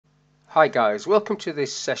Hi guys, welcome to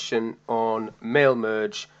this session on Mail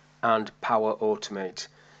Merge and Power Automate.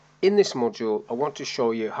 In this module I want to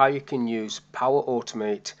show you how you can use Power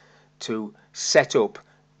Automate to set up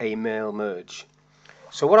a mail merge.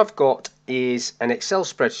 So what I've got is an Excel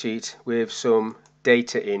spreadsheet with some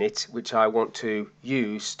data in it which I want to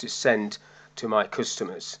use to send to my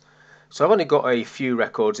customers. So I've only got a few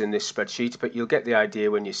records in this spreadsheet, but you'll get the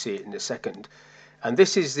idea when you see it in a second. And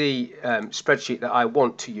this is the spreadsheet that I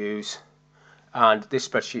want to use, and this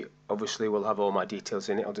spreadsheet obviously will have all my details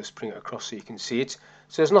in it. I'll just bring it across so you can see it.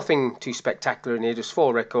 So there's nothing too spectacular in here, just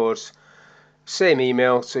 4 records, same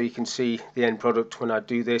email, so you can see the end product when I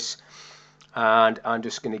do this, and I'm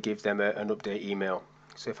just going to give them an update email.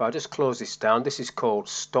 So if I just close this down, this is called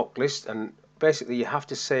stock list, and basically you have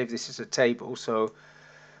to save this as a table. So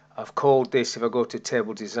I've called this, if I go to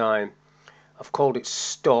table design, I've called it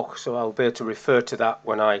stock, so I'll be able to refer to that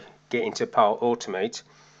when I get into Power Automate.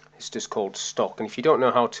 It's just called stock. And if you don't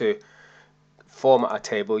know how to format a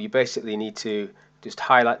table, you basically need to just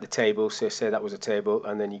highlight the table, so say that was a table,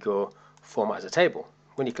 and then you go format as a table.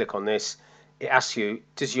 When you click on this, it asks you,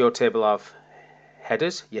 does your table have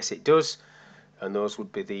headers? Yes, it does, and those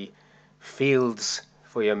would be the fields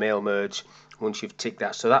for your mail merge once you've ticked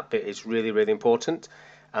that. So that bit is really important,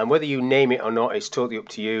 and whether you name it or not is totally up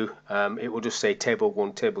to you. It will just say table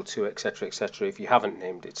 1, table 2, etc, if you haven't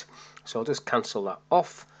named it. So I'll just cancel that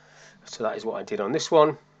off. So that is what I did on this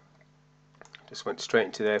one. Just went straight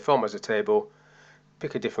into there, format as a table,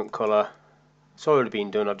 pick a different colour. It's already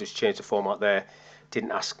been done, I've just changed the format there.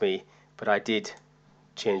 Didn't ask me, but I did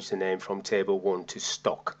change the name from table 1 to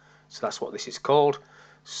stock. So that's what this is called,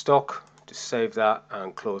 stock. Just save that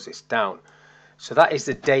and close this down. So that is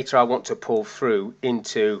the data I want to pull through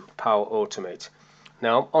into Power Automate.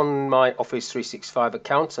 Now I'm on my Office 365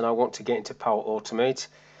 account and I want to get into Power Automate,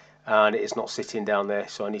 and it is not sitting down there,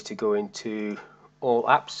 so I need to go into all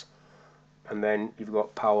apps, and then you've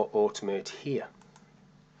got Power Automate here.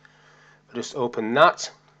 I just open that.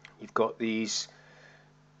 You've got these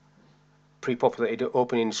pre-populated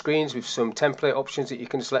opening screens with some template options that you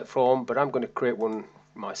can select from, but I'm going to create one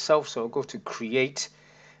myself, so I'll go to create,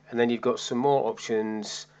 and then you've got some more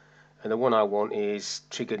options, and the one I want is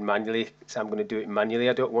triggered manually, so I'm going to do it manually.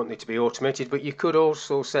 I don't want it to be automated, but you could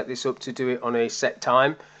also set this up to do it on a set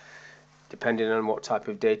time depending on what type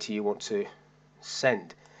of data you want to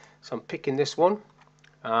send. So I'm picking this one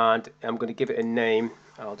and I'm going to give it a name.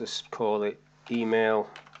 I'll just call it email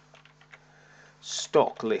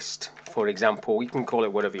stock list, for example. You can call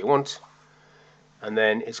it whatever you want, and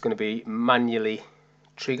then it's going to be manually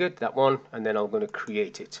triggered, that one, and then I'm going to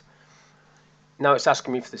create it. Now it's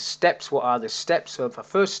asking me for the steps. What are the steps? So the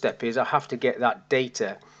first step is I have to get that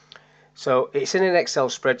data. So it's in an Excel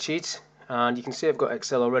spreadsheet, and you can see I've got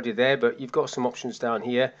Excel already there, but you've got some options down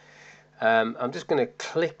here. I'm just going to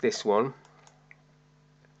click this one,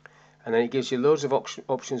 and then it gives you loads of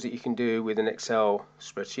options that you can do with an Excel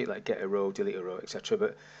spreadsheet, like get a row, delete a row, etc.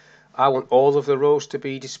 But I want all of the rows to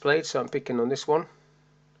be displayed, so I'm picking on this one.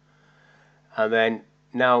 And then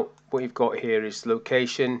now what you've got here is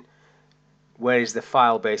location. Where is the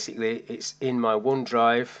file? Basically it's in my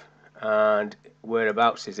OneDrive, and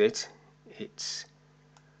whereabouts is it? It's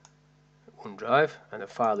OneDrive, and the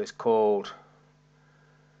file is called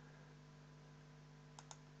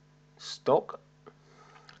stock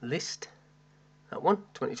list, that one,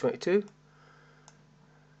 2022,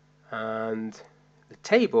 and the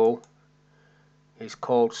table is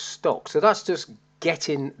called stock. So that's just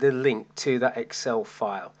getting the link to that Excel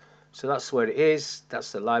file. So that's where it is,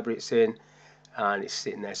 that's the library it's in, and it's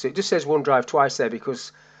sitting there. So it just says OneDrive twice there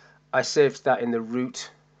because I saved that in the root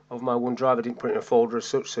of my OneDrive. I didn't put it in a folder as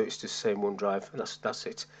such, so it's just saying OneDrive. That's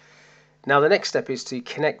it. Now the next step is to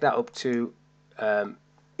connect that up to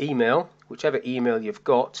email, whichever email you've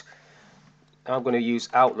got. I'm going to use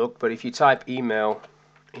Outlook, but if you type email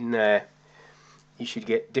in there, you should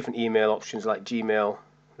get different email options like Gmail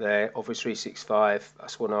there, Office 365.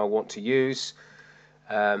 That's one I want to use.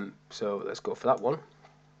 So let's go for that one.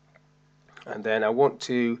 And then I want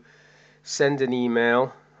to send an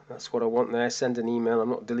email. That's what I want there, send an email. I'm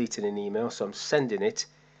not deleting an email, so I'm sending it.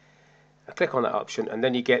 I click on that option, and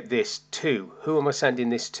then you get this to. Who am I sending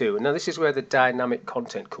this to? Now this is where the dynamic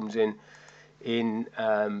content comes in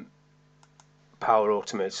Power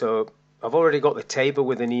Automate. So I've already got the table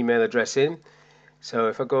with an email address in. So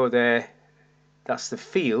if I go there, that's the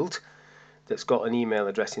field that's got an email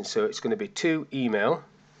address in. So it's going to be to email,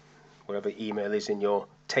 whatever email is in your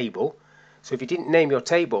table. So if you didn't name your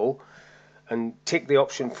table and tick the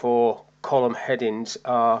option for column headings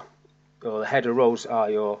or the header rows are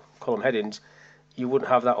your column headings, you wouldn't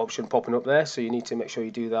have that option popping up there, so you need to make sure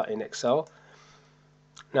you do that in Excel.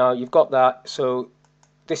 Now you've got that, so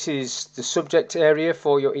this is the subject area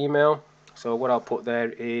for your email. So what I'll put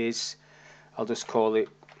there is, I'll just call it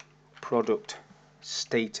product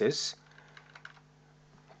status.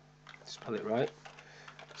 Spell it right.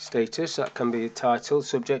 Status, that can be a title,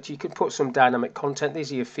 subject. You can put some dynamic content.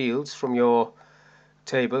 These are your fields from your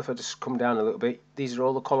table. If I just come down a little bit, these are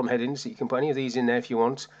all the column headings. You can put any of these in there if you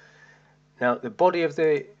want. Now the body of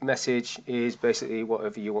the message is basically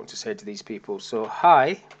whatever you want to say to these people. So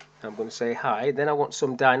hi, I'm going to say hi. Then I want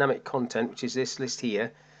some dynamic content, which is this list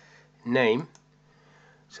here. Name.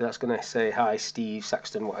 So that's going to say hi Steve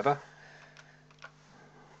Saxton, whatever.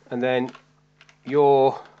 And then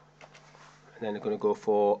your, and then I'm going to go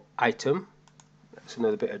for item. That's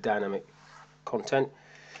another bit of dynamic content.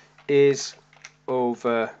 Is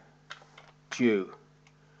overdue.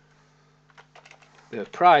 The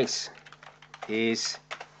price is,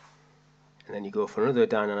 and then you go for another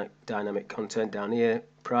dynamic content down here.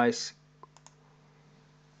 Price,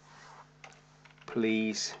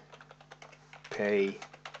 please pay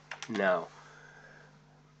now.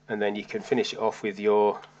 And then you can finish it off with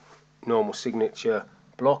your normal signature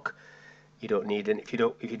block. You don't need it.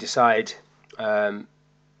 If you decide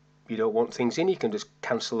you don't want things in, you can just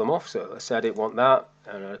cancel them off. So let's say I didn't want that,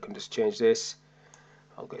 and I can just change this.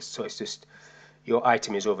 So it's just your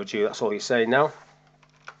item is overdue. That's all you're saying now.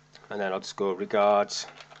 And then I'll just go regards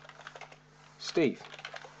Steve.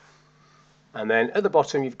 And then at the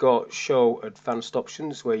bottom you've got show advanced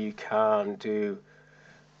options, where you can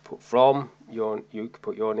put from you can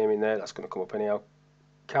put your name in there. That's going to come up anyhow.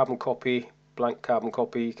 Carbon copy, blank carbon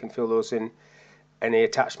copy. You can fill those in. Any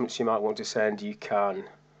attachments you might want to send, you can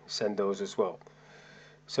send those as well.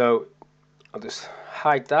 So I'll just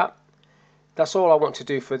hide that. That's all I want to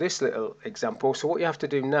do for this little example. So what you have to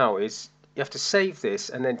do now is you have to save this,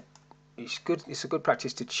 and then it's a good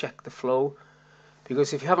practice to check the flow,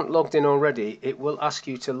 because if you haven't logged in already, it will ask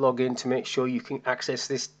you to log in to make sure you can access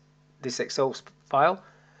this Excel file.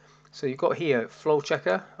 So you've got here flow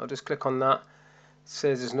checker. I'll just click on that. It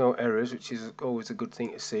says there's no errors, which is always a good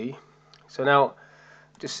thing to see. So now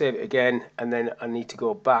just save it again, and then I need to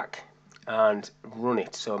go back and run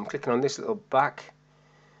it. So I'm clicking on this little back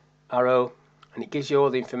arrow, and it gives you all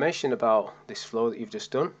the information about this flow that you've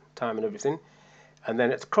just done, time and everything. And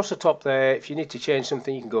then across the top there, if you need to change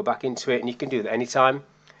something, you can go back into it, and you can do that anytime.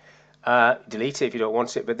 Delete it if you don't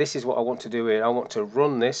want it, but this is what I want to do here. I want to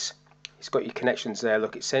run this. It's got your connections there.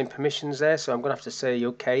 Look, it's saying permissions there, so I'm going to have to say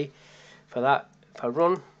OK for that. If I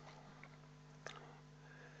run,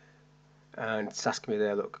 and it's asking me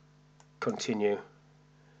there, look, continue,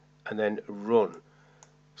 and then run.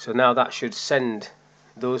 So now that should send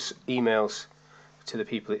those emails to the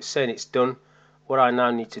people. It's saying it's done. What I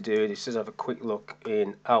now need to do is just have a quick look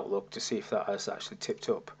in Outlook to see if that has actually tipped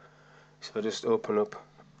up. So if I just open up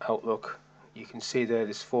Outlook, you can see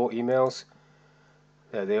there's 4 emails.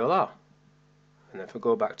 There they all are. And if I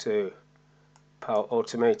go back to Power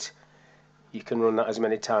Automate, you can run that as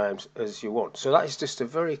many times as you want. So that is just a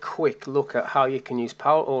very quick look at how you can use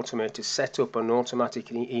Power Automate to set up an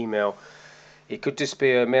automatic email. It could just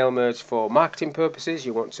be a mail merge for marketing purposes.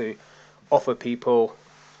 You want to offer people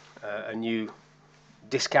a new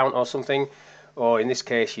discount or something, or in this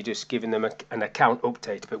case you're just giving them an account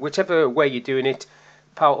update. But whichever way you're doing it,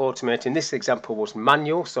 Power Automate in this example was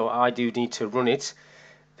manual, so I do need to run it.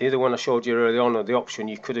 The other one I showed you early on, or the option,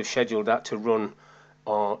 you could have scheduled that to run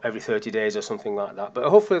every 30 days or something like that. But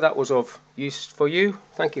hopefully that was of use for you.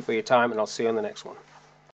 Thank you for your time, and I'll see you on the next one.